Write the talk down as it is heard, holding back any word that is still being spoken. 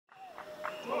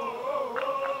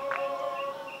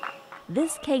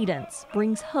this cadence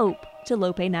brings hope to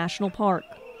Lope National Park.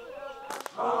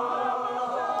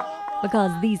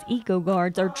 Because these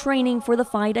eco-guards are training for the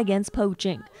fight against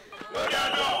poaching,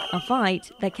 a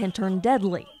fight that can turn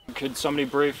deadly. Could somebody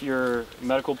brief your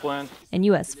medical plan? And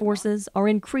U.S. forces are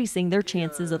increasing their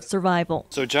chances of survival.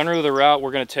 So generally the route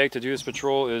we're going to take to do this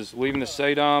patrol is leaving the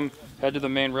Saydam, head to the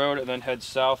main road, and then head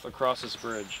south across this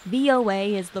bridge. VOA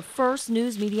is the first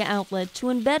news media outlet to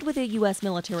embed with a U.S.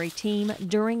 military team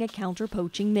during a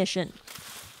counter-poaching mission.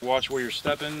 Watch where you're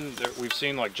stepping. We've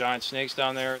seen like giant snakes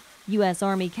down there. U.S.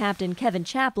 Army Captain Kevin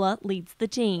Chapla leads the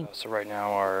team. So right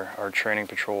now our training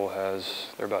patrol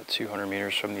they're about 200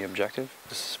 meters from the objective,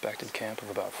 the suspected camp of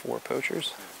about 4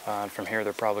 poachers. From here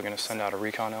they're probably going to send out a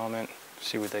recon element,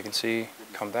 see what they can see,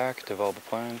 come back, develop a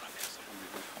plan,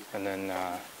 and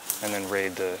then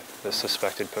raid the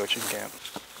suspected poaching camp.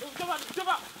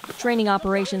 Training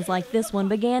operations like this one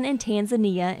began in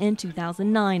Tanzania in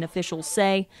 2009, officials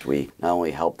say. We not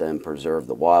only help them preserve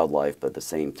the wildlife, but at the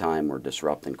same time we're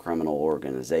disrupting criminal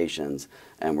organizations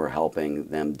and we're helping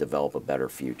them develop a better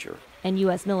future. And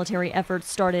U.S. military efforts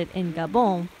started in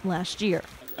Gabon last year.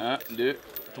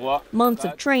 Months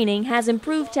of training has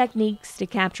improved techniques to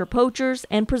capture poachers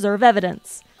and preserve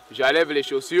evidence. J'enlève les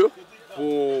chaussures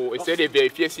pour essayer de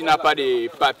vérifier s'il n'y a pas de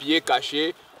papiers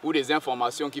cachés ou des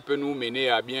informations qui peuvent nous mener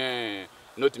à bien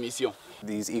notre mission.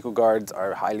 These eco-guards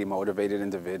are highly motivated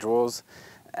individuals,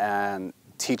 and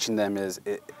teaching them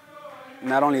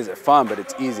not only is it fun, but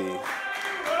it's easy.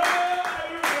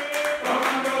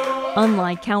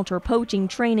 Unlike counter-poaching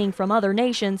training from other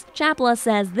nations, Chapla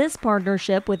says this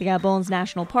partnership with Gabon's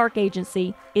National Park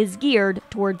Agency is geared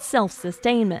towards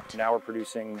self-sustainment. Now we're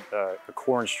producing a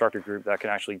core instructor group that can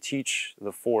actually teach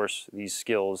the force these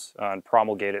skills and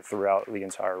promulgate it throughout the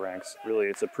entire ranks. Really,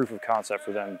 it's a proof of concept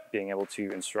for them being able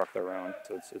to instruct their own,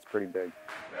 so it's pretty big.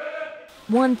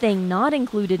 One thing not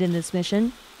included in this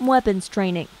mission, weapons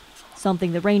training,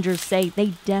 something the Rangers say they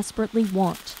desperately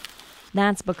want.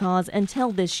 That's because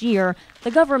until this year,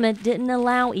 the government didn't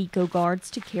allow eco-guards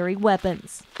to carry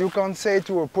weapons. You can't say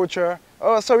to a poacher,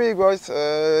 "Oh, sorry guys,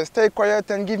 stay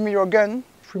quiet and give me your gun."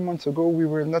 3 months ago, we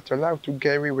were not allowed to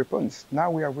carry weapons.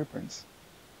 Now we have weapons.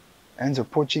 And the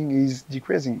poaching is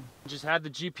decreasing. Just had the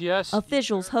GPS.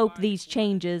 Officials hope these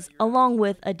changes, along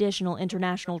with additional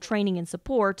international training and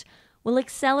support, will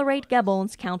accelerate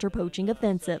Gabon's counter-poaching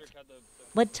offensive.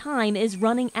 But time is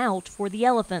running out for the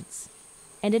elephants.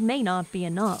 And it may not be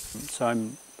enough. So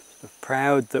I'm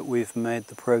proud that we've made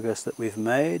the progress that we've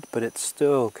made, but it's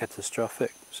still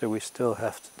catastrophic, so we still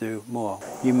have to do more.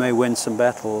 You may win some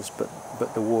battles,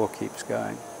 but the war keeps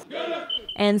going.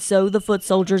 And so the foot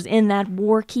soldiers in that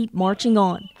war keep marching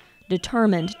on,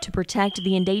 determined to protect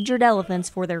the endangered elephants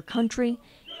for their country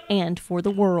and for the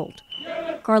world.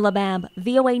 Carla Babb,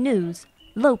 VOA News,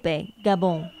 Lope,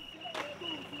 Gabon.